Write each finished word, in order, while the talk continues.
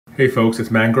Hey folks, it's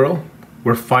Mangirl.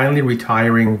 We're finally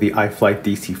retiring the iFlight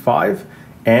DC5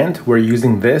 and we're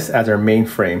using this as our main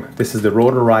frame. This is the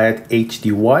Rotor Riot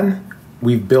HD1.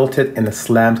 We've built it in a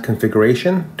slammed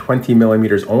configuration, 20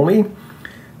 millimeters only.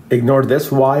 Ignore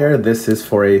this wire, this is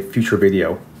for a future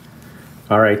video.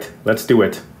 All right, let's do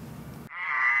it.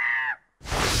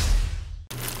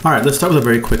 All right, let's start with a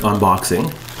very quick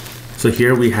unboxing. So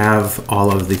here we have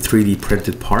all of the 3D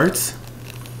printed parts.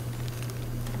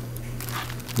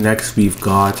 Next, we've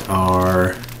got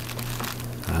our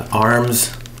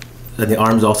arms. And the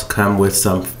arms also come with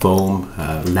some foam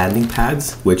landing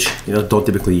pads, which don't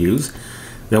typically use.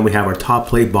 Then we have our top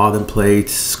plate, bottom plate,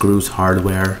 screws,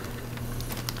 hardware.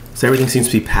 So everything seems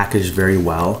to be packaged very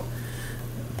well.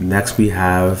 Next, we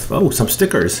have some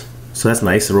stickers. So that's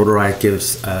nice. The Rotor Riot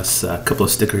gives us a couple of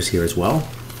stickers here as well.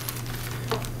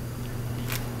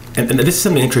 And this is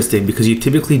something interesting because you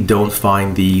typically don't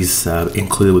find these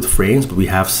included with frames, but we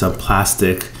have some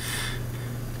plastic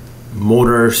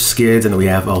motor skids and we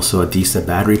have also a decent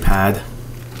battery pad.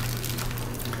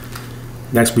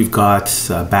 Next we've got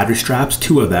battery straps,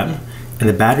 2 of them, and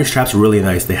the battery straps are really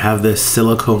nice. They have this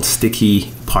silicone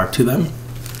sticky part to them.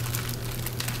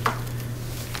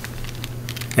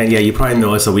 And yeah, you probably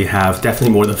noticed that we have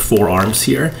definitely more than 4 arms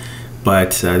here.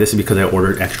 But this is because I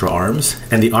ordered extra arms.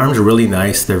 And the arms are really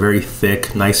nice. They're very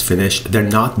thick, nice finish. They're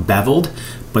not beveled,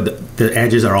 but the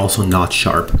edges are also not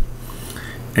sharp.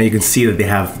 And you can see that they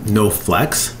have no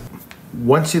flex.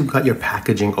 Once you've got your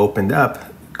packaging opened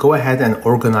up, go ahead and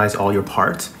organize all your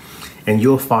parts. And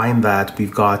you'll find that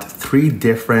we've got 3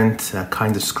 different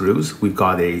kinds of screws. We've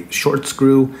got a short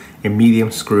screw, a medium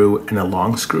screw, and a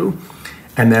long screw.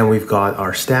 And then we've got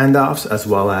our standoffs as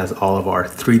well as all of our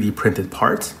 3D printed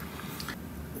parts.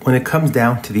 When it comes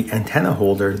down to the antenna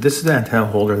holder, this is the antenna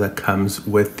holder that comes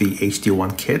with the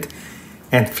HD1 kit.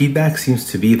 And feedback seems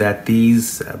to be that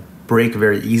these break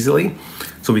very easily.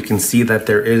 So we can see that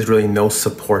there is really no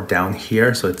support down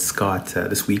here. So it's got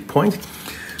this weak point.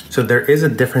 So there is a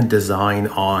different design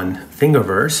on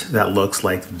Thingiverse that looks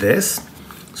like this.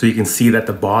 So you can see that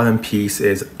the bottom piece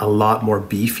is a lot more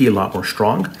beefy, a lot more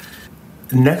strong.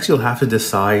 Next, you'll have to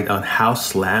decide on how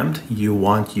slammed you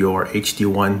want your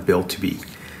HD1 build to be.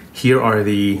 Here are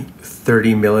the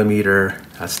 30 millimeter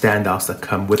standoffs that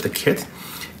come with the kit,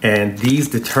 and these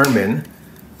determine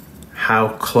how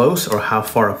close or how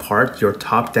far apart your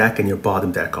top deck and your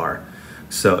bottom deck are.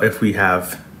 So if we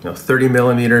have 30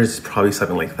 millimeters, probably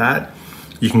something like that.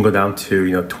 You can go down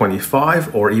to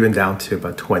 25 or even down to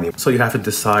about 20. So you have to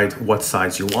decide what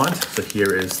size you want. So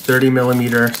here is 30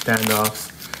 millimeter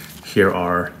standoffs. Here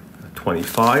are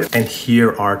 25 and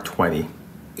here are 20.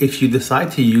 If you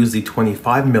decide to use the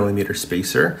 25 millimeter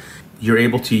spacer, you're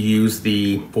able to use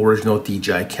the original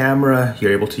DJI camera.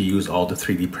 You're able to use all the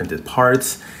 3D printed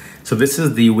parts. So this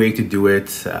is the way to do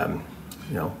it,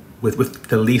 with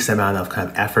the least amount of kind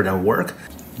of effort and work.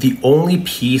 The only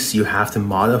piece you have to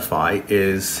modify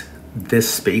is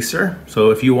this spacer. So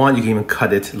if you want, you can even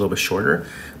cut it a little bit shorter,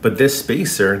 but this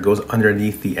spacer goes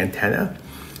underneath the antenna.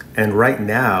 And right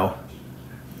now,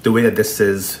 the way that this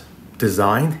is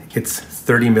designed, it's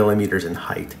 30 millimeters in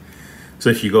height. So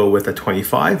if you go with a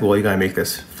 25, well, you gotta make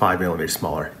this 5 millimeters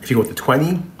smaller. If you go with the 20,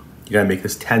 you gotta make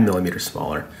this 10 millimeters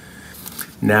smaller.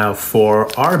 Now for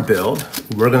our build,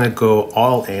 we're gonna go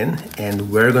all in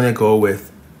and we're gonna go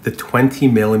with the 20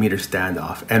 millimeter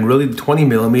standoff. And really the 20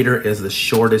 millimeter is the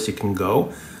shortest you can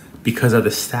go because of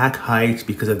the stack height,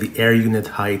 because of the air unit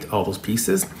height, all those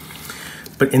pieces.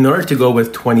 But in order to go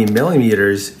with 20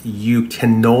 millimeters, you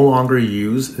can no longer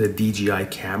use the DJI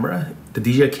camera. The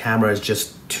DJI camera is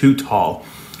just too tall.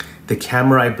 The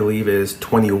camera, I believe, is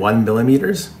 21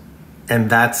 millimeters. And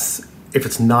that's if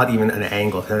it's not even an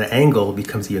angle. If an angle, it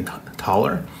becomes even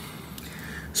taller.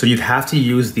 So you'd have to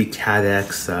use the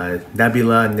Cadex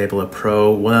Nebula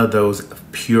Pro, one of those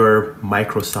pure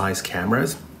micro size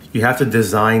cameras. You have to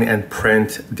design and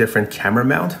print different camera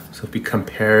mount. So if we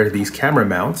compare these camera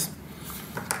mounts,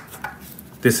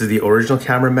 this is the original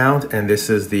camera mount and this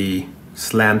is the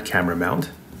slammed camera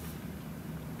mount.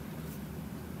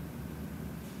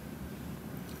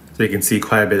 So you can see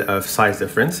quite a bit of size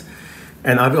difference.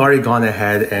 And I've already gone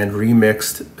ahead and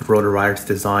remixed the Rotor Riot's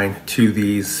design to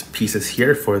these pieces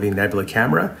here for the Nebula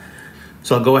camera.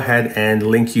 So I'll go ahead and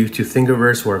link you to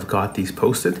Thingiverse where I've got these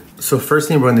posted. So first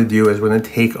thing we're going to do is we're going to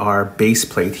take our base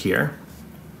plate here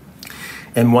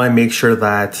and want to make sure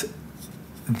that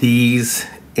these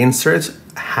inserts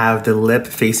have the lip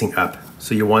facing up.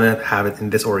 So you want to have it in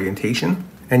this orientation.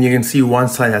 And you can see one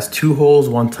side has 2 holes,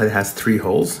 one side has 3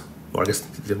 holes. Or I guess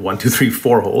 1, 2, 3,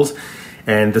 4 holes.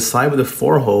 And the side with the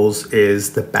 4 holes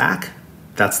is the back,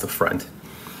 that's the front.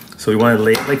 So we want to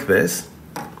lay it like this.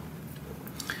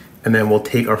 And then we'll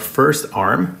take our first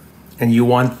arm, and you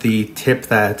want the tip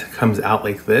that comes out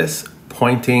like this,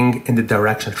 pointing in the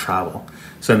direction of travel.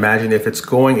 So imagine if it's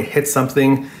going, it hits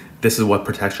something, this is what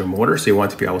protects your motor, so you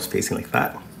want it to be always facing like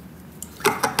that.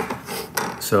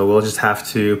 So we'll just have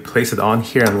to place it on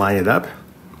here and line it up.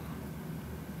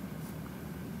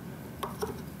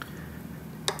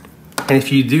 And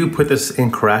if you do put this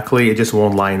incorrectly, it just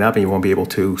won't line up and you won't be able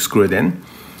to screw it in.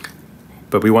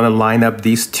 But we want to line up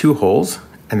these two holes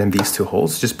and then these two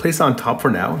holes. Just place it on top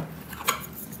for now.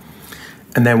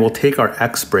 And then we'll take our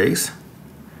X brace,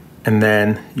 and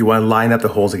then you want to line up the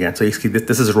holes again. So you see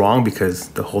this is wrong because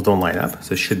the holes don't line up.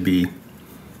 So it should be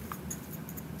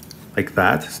like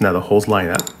that. So now the holes line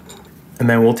up. And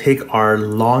then we'll take our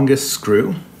longest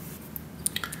screw,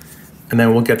 and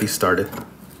then we'll get these started.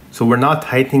 So we're not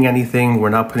tightening anything, we're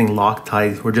not putting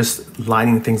Loctite, we're just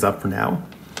lining things up for now.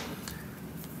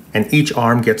 And each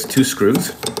arm gets 2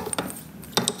 screws.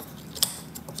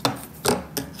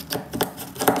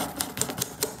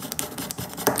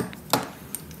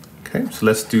 Okay, so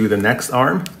let's do the next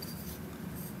arm.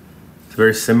 It's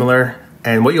very similar.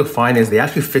 And what you'll find is they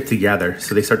actually fit together.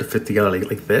 So they start to fit together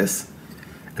like this.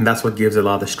 And that's what gives it a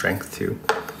lot of strength too.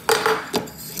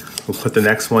 We'll put the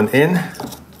next one in.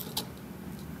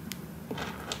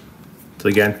 So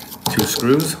again, 2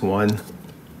 screws, 1,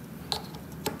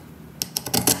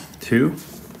 2.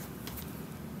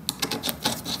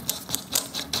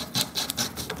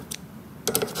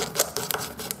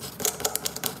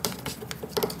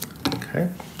 Okay,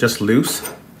 just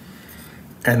loose.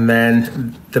 And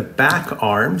then the back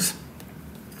arms,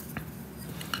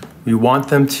 we want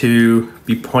them to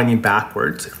be pointing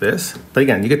backwards like this. But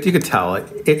again, you could tell,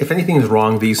 if anything is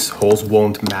wrong, these holes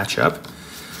won't match up.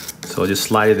 So I'll just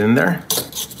slide it in there.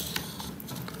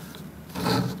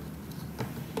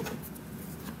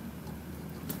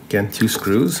 Again, 2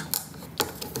 screws.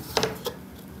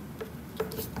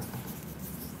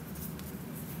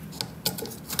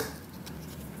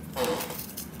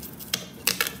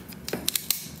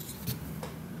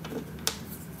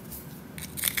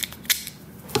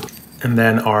 And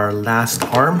then our last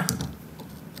arm.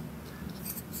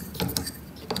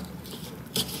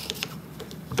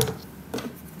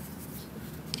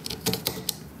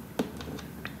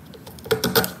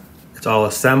 It's all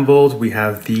assembled. We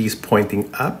have these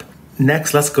pointing up.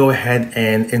 Next, let's go ahead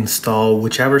and install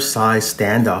whichever size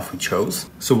standoff we chose.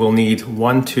 So we'll need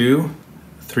 1, 2,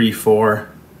 3, 4,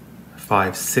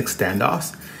 5, 6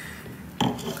 standoffs.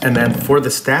 And then for the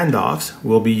standoffs,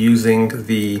 we'll be using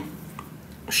the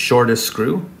shortest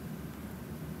screw.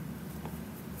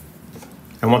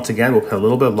 And once again, we'll put a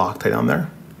little bit of Loctite on there.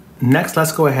 Next,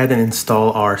 let's go ahead and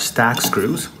install our stack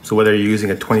screws. So whether you're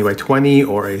using a 20 by 20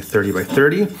 or a 30 by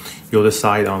 30, you'll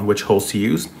decide on which holes to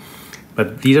use.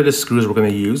 But these are the screws we're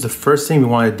going to use. The first thing we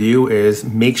want to do is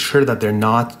make sure that they're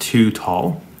not too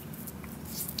tall.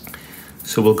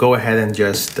 So we'll go ahead and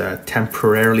just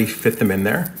temporarily fit them in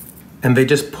there. And they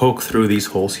just poke through these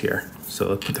holes here. So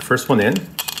let's put the first one in.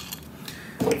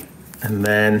 And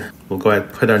then we'll go ahead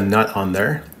and put our nut on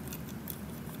there.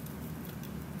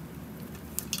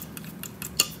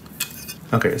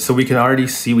 Okay, so we can already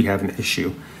see we have an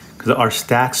issue because our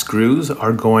stack screws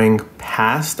are going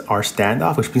past our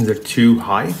standoff, which means they're too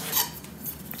high.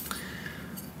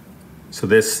 So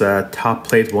this top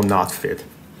plate will not fit.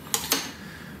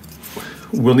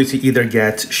 We'll need to either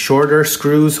get shorter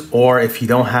screws, or if you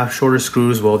don't have shorter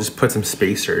screws, we'll just put some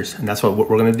spacers. And that's what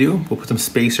we're gonna do. We'll put some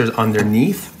spacers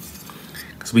underneath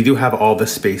because we do have all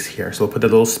this space here. So we'll put a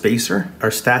little spacer.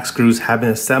 Our stack screws have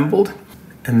been assembled.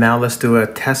 And now let's do a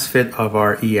test fit of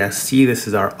our ESC. This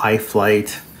is our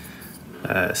iFlight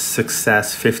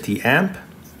Success 50 amp.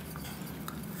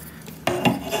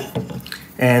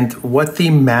 And what the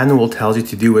manual tells you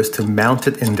to do is to mount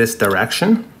it in this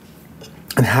direction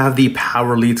and have the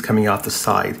power leads coming off the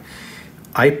side.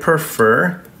 I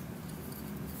prefer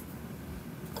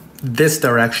this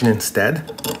direction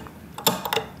instead.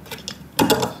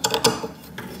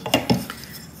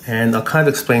 And I'll kind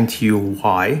of explain to you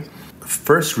why.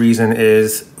 First reason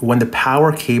is when the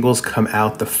power cables come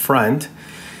out the front,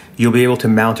 you'll be able to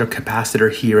mount your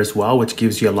capacitor here as well, which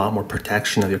gives you a lot more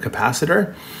protection of your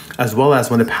capacitor. As well as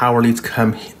when the power leads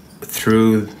come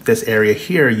through this area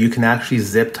here, you can actually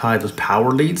zip tie those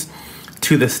power leads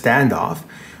to the standoff,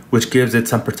 which gives it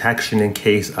some protection in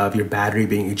case of your battery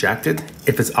being ejected.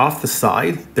 If it's off the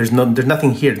side, there's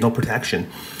nothing here, no protection.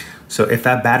 So if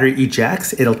that battery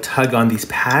ejects, it'll tug on these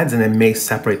pads and it may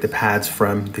separate the pads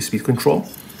from the speed control.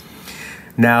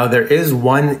 Now there is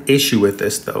one issue with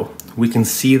this though. We can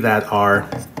see that our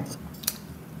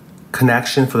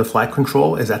connection for the flight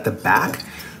control is at the back,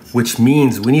 which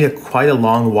means we need quite a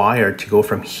long wire to go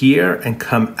from here and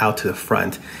come out to the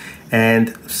front.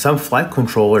 And some flight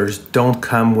controllers don't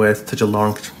come with such a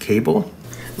long cable.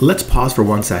 Let's pause for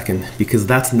 1 second because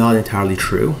that's not entirely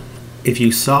true. If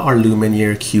you saw our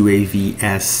Lumineer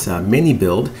QAVS mini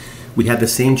build, we had the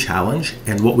same challenge,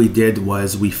 and what we did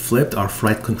was we flipped our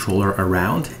flight controller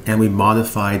around and we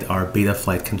modified our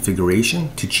BetaFlight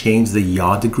configuration to change the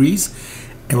yaw degrees,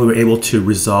 and we were able to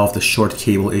resolve the short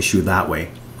cable issue that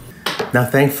way. Now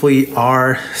thankfully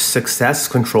our Success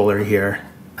controller here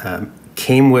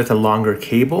came with a longer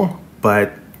cable,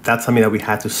 but that's something that we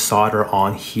had to solder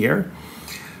on here.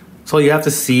 So you have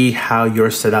to see how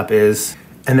your setup is.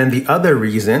 And then the other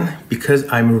reason, because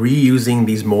I'm reusing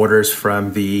these motors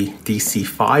from the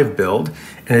DC5 build,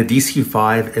 and the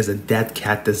DC5 is a dead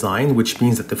cat design, which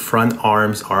means that the front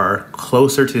arms are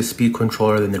closer to the speed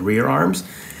controller than the rear arms.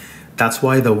 That's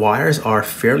why the wires are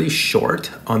fairly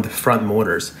short on the front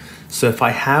motors. So if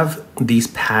I have these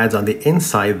pads on the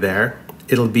inside there,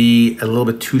 it'll be a little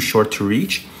bit too short to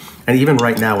reach. And even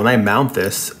right now, when I mount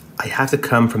this, I have to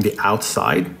come from the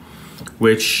outside,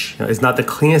 which is not the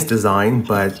cleanest design,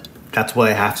 but that's what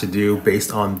I have to do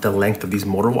based on the length of these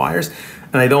motor wires.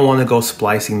 And I don't want to go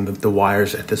splicing the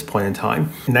wires at this point in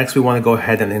time. Next, we want to go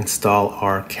ahead and install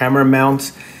our camera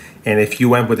mounts. And if you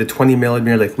went with the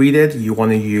 20mm like we did, you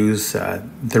want to use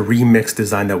the remix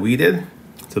design that we did.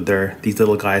 So they're these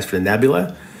little guys for the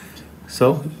nebula.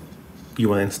 So you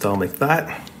want to install them like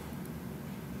that.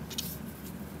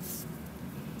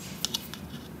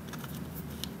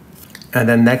 And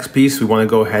then next piece, we want to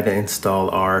go ahead and install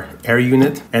our air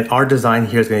unit. And our design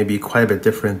here is going to be quite a bit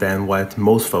different than what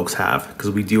most folks have,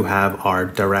 because we do have our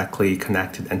directly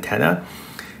connected antenna.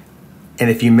 And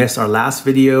if you missed our last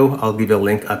video, I'll leave a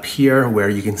link up here where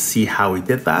you can see how we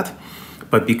did that.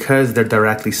 But because they're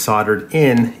directly soldered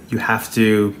in, you have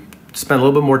to spend a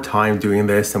little bit more time doing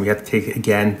this, and we have to take,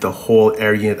 again, the whole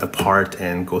air unit apart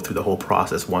and go through the whole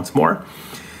process once more.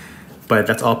 But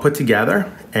that's all put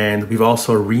together, and we've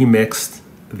also remixed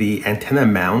the antenna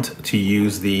mount to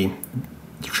use the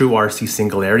True RC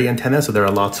single area antenna, so they're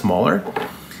a lot smaller.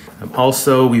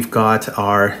 Also, we've got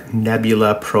our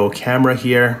Nebula Pro camera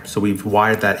here, so we've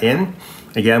wired that in.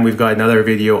 Again, we've got another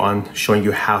video on showing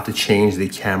you how to change the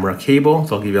camera cable,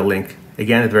 so I'll give you a link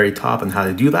again at the very top on how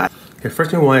to do that. Okay,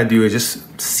 first thing we want to do is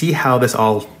just see how this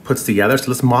all puts together,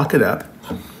 so let's mock it up.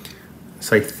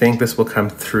 So I think this will come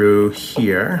through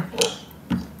here,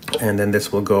 and then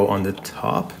this will go on the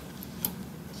top.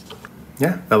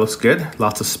 Yeah, that looks good.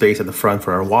 Lots of space at the front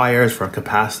for our wires, for our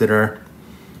capacitor.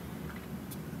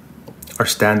 Our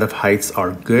stand-up heights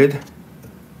are good.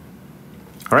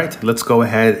 All right, let's go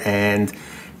ahead and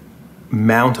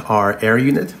mount our air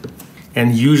unit.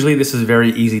 And usually this is very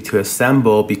easy to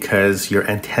assemble because your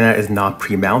antenna is not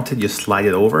pre-mounted, you slide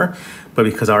it over. But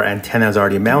because our antenna is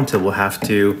already mounted, we'll have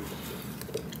to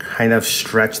kind of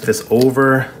stretch this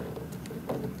over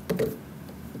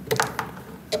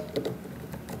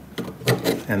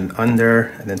and under,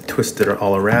 and then twist it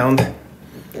all around,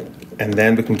 and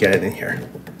then we can get it in here.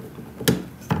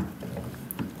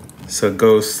 So it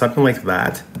goes something like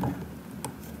that.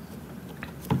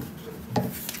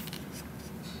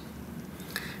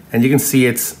 And you can see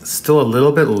it's still a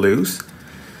little bit loose.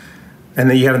 And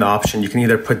then you have an option. You can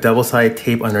either put double-sided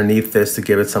tape underneath this to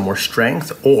give it some more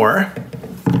strength, or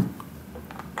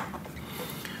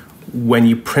when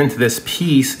you print this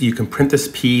piece, you can print this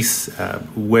piece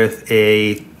with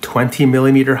a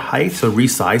 20mm height, so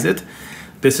resize it.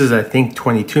 This is, I think,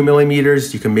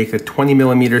 22mm. You can make it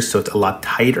 20mm, so it's a lot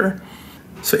tighter.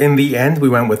 So in the end, we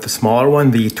went with the smaller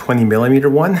one, the 20mm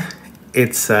one.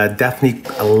 It's definitely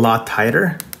a lot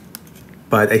tighter,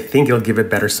 but I think it'll give it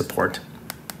better support.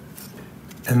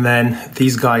 And then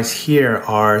these guys here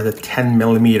are the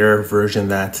 10mm version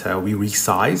that we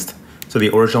resized. So the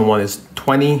original one is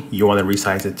 20, you want to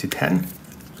resize it to 10.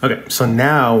 Okay, so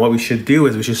now what we should do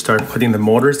is we should start putting the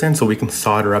motors in so we can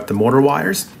solder up the motor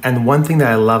wires. And one thing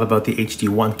that I love about the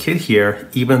HD1 kit here,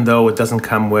 even though it doesn't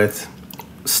come with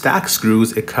stack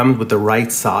screws, it comes with the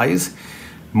right size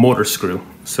motor screw.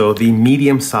 So the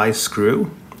medium size screw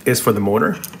is for the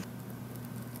motor.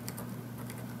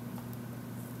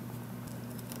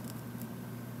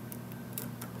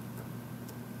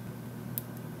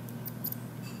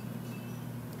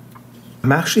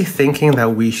 I'm actually thinking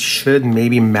that we should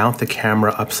maybe mount the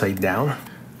camera upside down.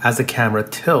 As the camera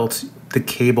tilts, the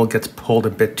cable gets pulled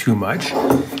a bit too much.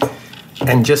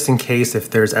 And just in case if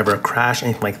there's ever a crash,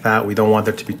 anything like that, we don't want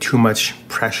there to be too much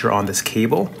pressure on this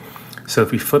cable. So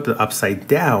if we flip it upside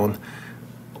down,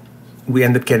 we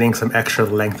end up getting some extra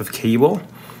length of cable.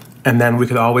 And then we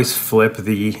could always flip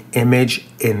the image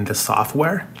in the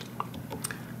software.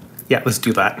 Yeah, let's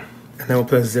do that. And then we'll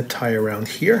put a zip tie around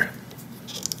here.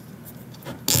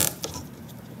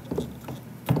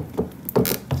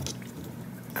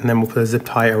 And then we'll put a zip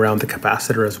tie around the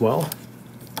capacitor as well.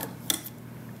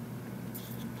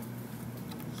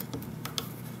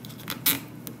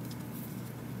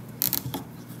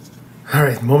 All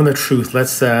right, moment of truth.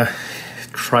 Let's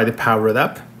try to power it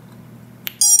up.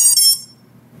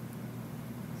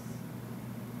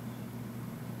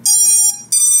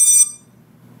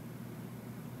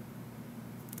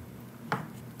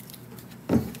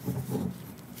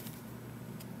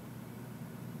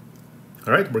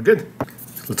 All right, we're good.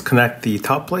 Let's connect the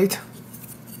top plate.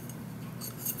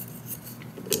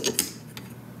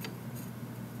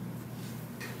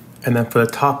 And then for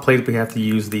the top plate, we have to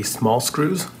use the small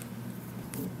screws.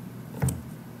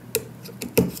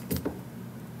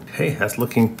 Okay, that's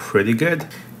looking pretty good.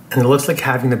 And it looks like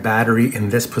having the battery in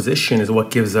this position is what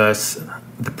gives us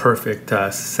the perfect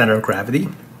center of gravity.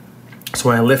 So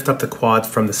when I lift up the quad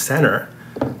from the center,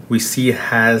 we see it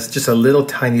has just a little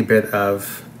tiny bit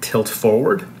of tilt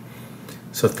forward.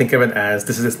 So think of it as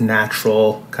this is its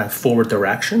natural kind of forward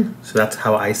direction. So that's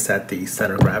how I set the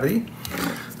center of gravity.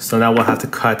 So now we'll have to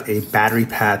cut a battery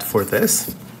pad for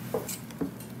this.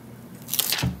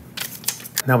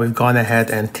 Now we've gone ahead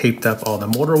and taped up all the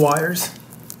motor wires.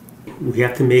 We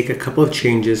have to make a couple of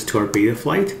changes to our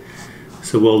BetaFlight.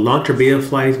 So we'll launch our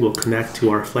BetaFlight, we'll connect to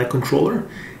our flight controller,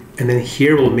 and then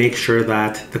here we'll make sure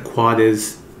that the quad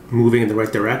is moving in the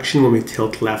right direction when we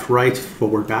tilt left, right,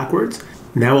 forward, backwards.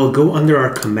 Now we'll go under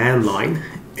our command line,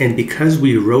 and because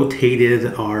we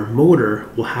rotated our motor,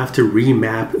 we'll have to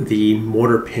remap the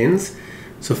motor pins.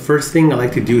 So first thing I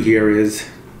like to do here is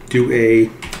do a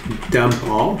dump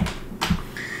all.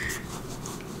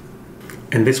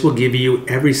 And this will give you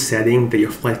every setting that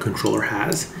your flight controller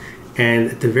has.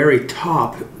 And at the very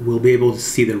top, we'll be able to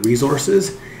see the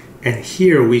resources. And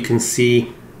here we can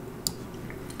see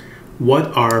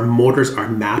what our motors are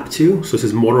mapped to. So this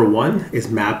is motor 1 is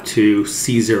mapped to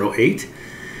C08.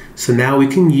 So now we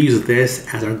can use this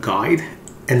as our guide.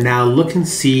 And now look and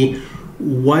see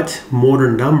what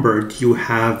motor number do you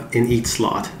have in each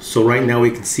slot. So right now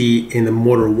we can see in the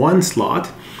motor 1 slot,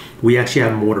 we actually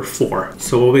have motor 4.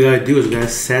 So what we gotta do is we gotta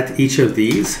set each of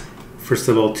these, first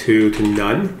of all, to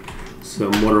none. So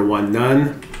motor 1,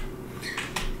 none.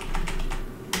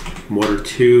 Motor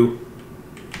 2,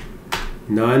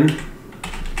 none.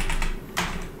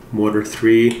 Motor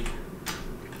 3,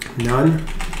 none.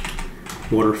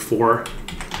 Motor 4,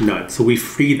 none. So we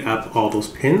freed up all those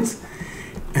pins.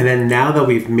 And then now that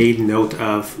we've made note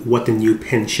of what the new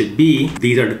pin should be,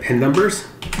 these are the pin numbers.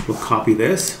 We'll copy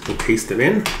this, we'll paste them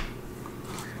in.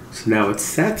 So now it's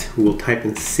set, we'll type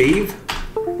in save.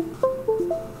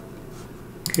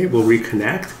 Okay, we'll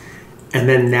reconnect. And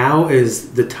then now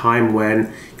is the time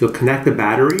when you'll connect the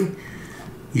battery.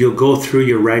 You'll go through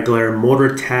your regular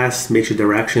motor tests, make sure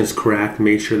direction is correct,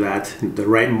 make sure that the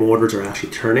right motors are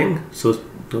actually turning. So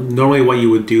normally what you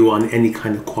would do on any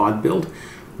kind of quad build,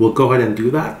 we'll go ahead and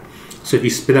do that. So if you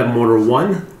spin up motor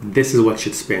 1, this is what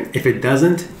should spin. If it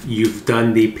doesn't, you've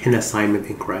done the pin assignment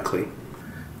incorrectly.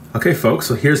 Okay folks,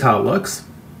 so here's how it looks.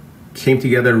 Came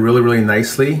together really, really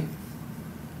nicely.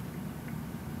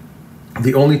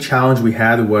 The only challenge we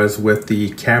had was with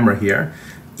the camera here.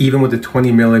 Even with the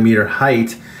 20mm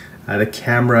height, the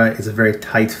camera is a very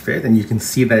tight fit, and you can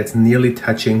see that it's nearly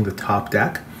touching the top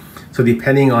deck. So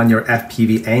depending on your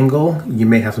FPV angle, you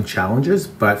may have some challenges,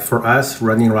 but for us,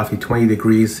 running roughly 20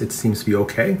 degrees, it seems to be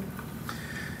okay.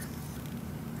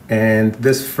 And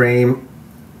this frame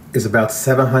is about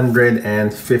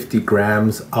 750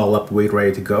 grams all up, weight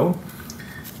ready to go.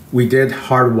 We did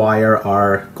hardwire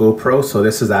our GoPro, so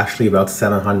this is actually about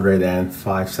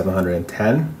 705,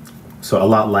 710. So a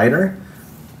lot lighter,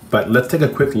 but let's take a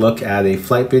quick look at a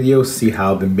flight video, see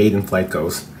how the Maiden Flight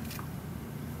goes.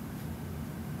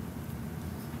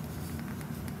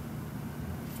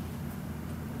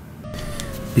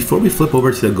 Before we flip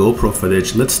over to the GoPro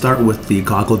footage, let's start with the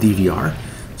goggle DVR.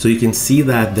 So you can see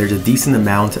that there's a decent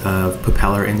amount of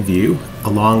propeller in view,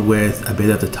 along with a bit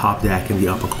of the top deck in the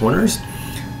upper corners,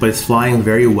 but it's flying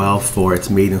very well for its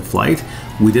maiden flight.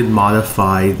 We did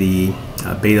modify the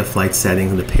BetaFlight setting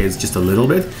on the PIDs just a little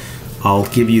bit. I'll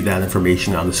give you that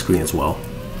information on the screen as well.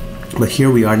 But here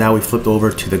we are now, we flipped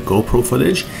over to the GoPro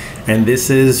footage, and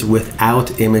this is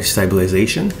without image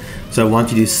stabilization. So I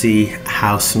want you to see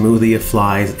how smoothly it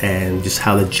flies and just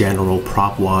how the general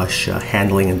prop wash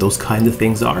handling and those kinds of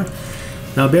things are.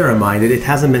 Now bear in mind, it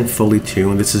hasn't been fully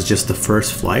tuned. This is just the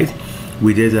first flight.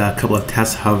 We did a couple of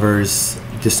test hovers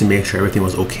just to make sure everything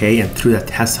was okay. And through that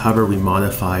test hover, we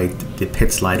modified the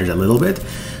pit sliders a little bit.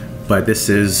 But this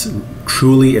is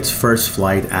truly its first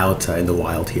flight out in the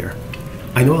wild here.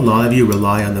 I know a lot of you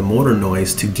rely on the motor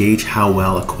noise to gauge how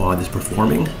well a quad is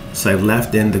performing. So I've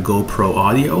left in the GoPro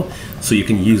audio so you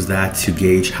can use that to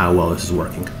gauge how well this is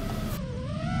working.